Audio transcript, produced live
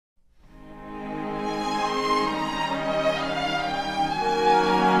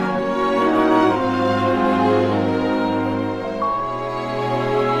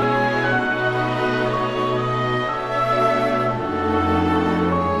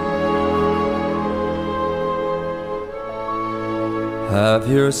Have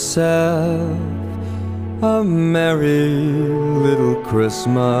yourself a merry little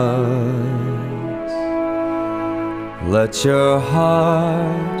Christmas. Let your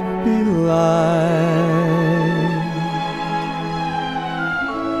heart be light.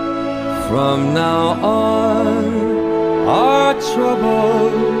 From now on, our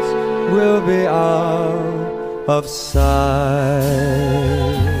troubles will be out of sight.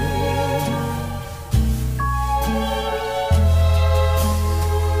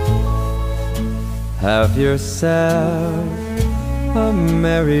 Have yourself a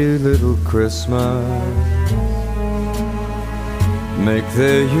merry little Christmas. Make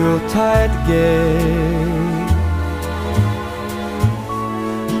the Yuletide gay.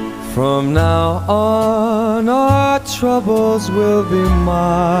 From now on, our troubles will be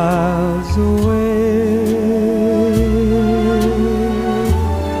miles away.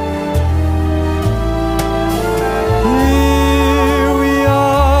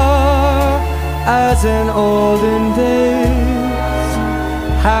 As in olden days,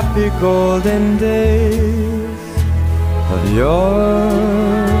 happy golden days of yore.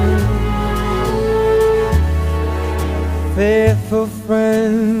 Faithful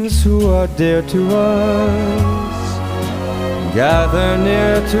friends who are dear to us, gather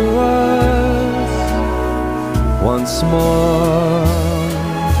near to us once more.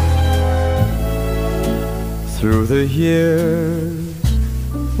 Through the years,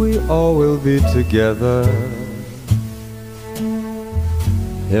 we all will be together,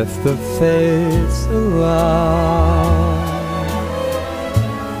 if the fates allow.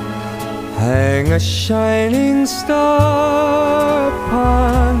 Hang a shining star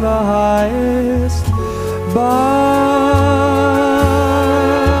upon the highest bough,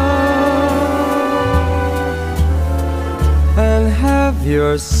 and have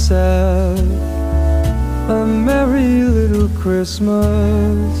yourself a merry little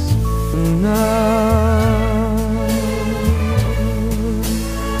Christmas now.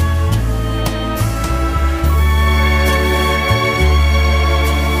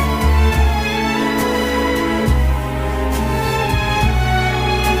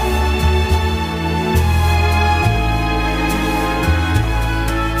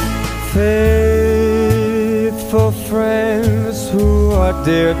 Faithful friends who are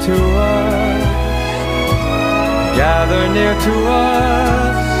dear to us, gather near to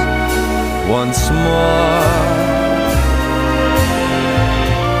us once more.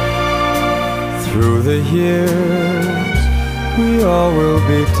 Through the years, we all will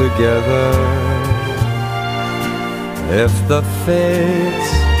be together, if the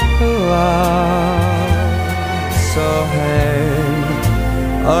fates allow. So hang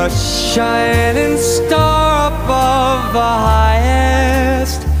a shining star above the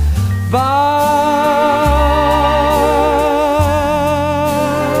highest bough,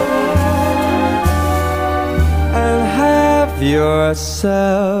 and have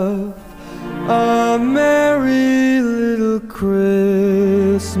yourself a merry little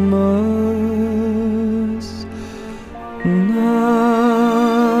Christmas now.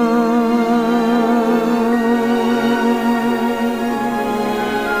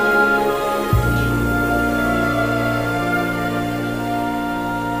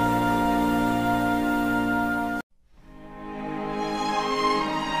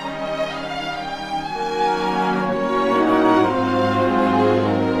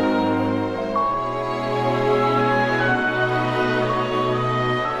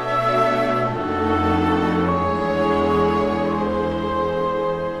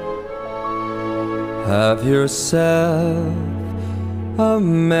 Have yourself a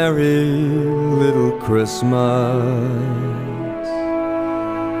merry little Christmas.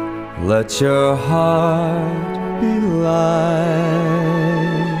 Let your heart be light.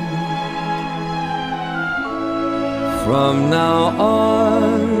 From now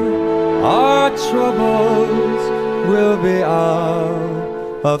on, our troubles will be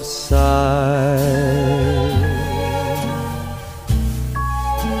out of sight.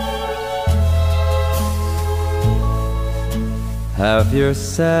 Have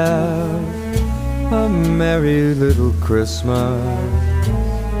yourself a merry little Christmas.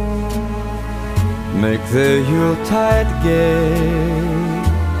 Make the Yuletide gay.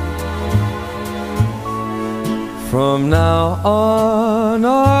 From now on,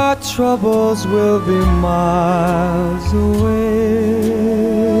 our troubles will be miles away.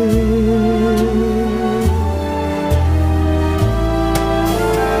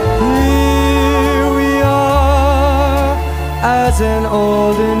 As in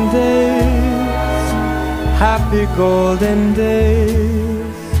olden days, happy golden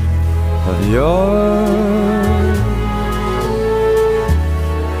days of yore.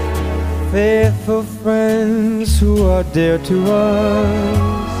 friends who are dear to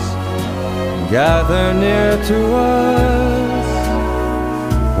us gather near to us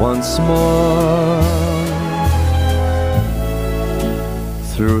once more.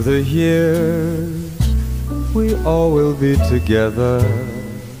 Through the years, we all will be together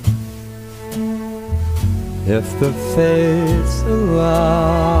if the fates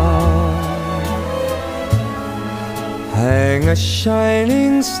allow. Hang a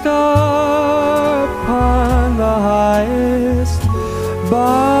shining star upon the highest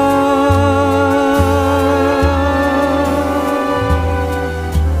bough,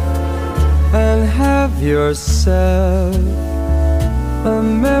 and have yourself a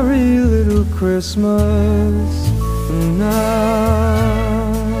merry little Christmas now.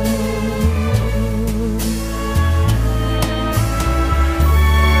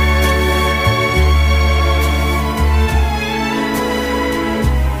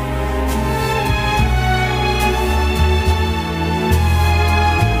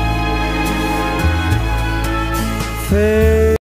 Faith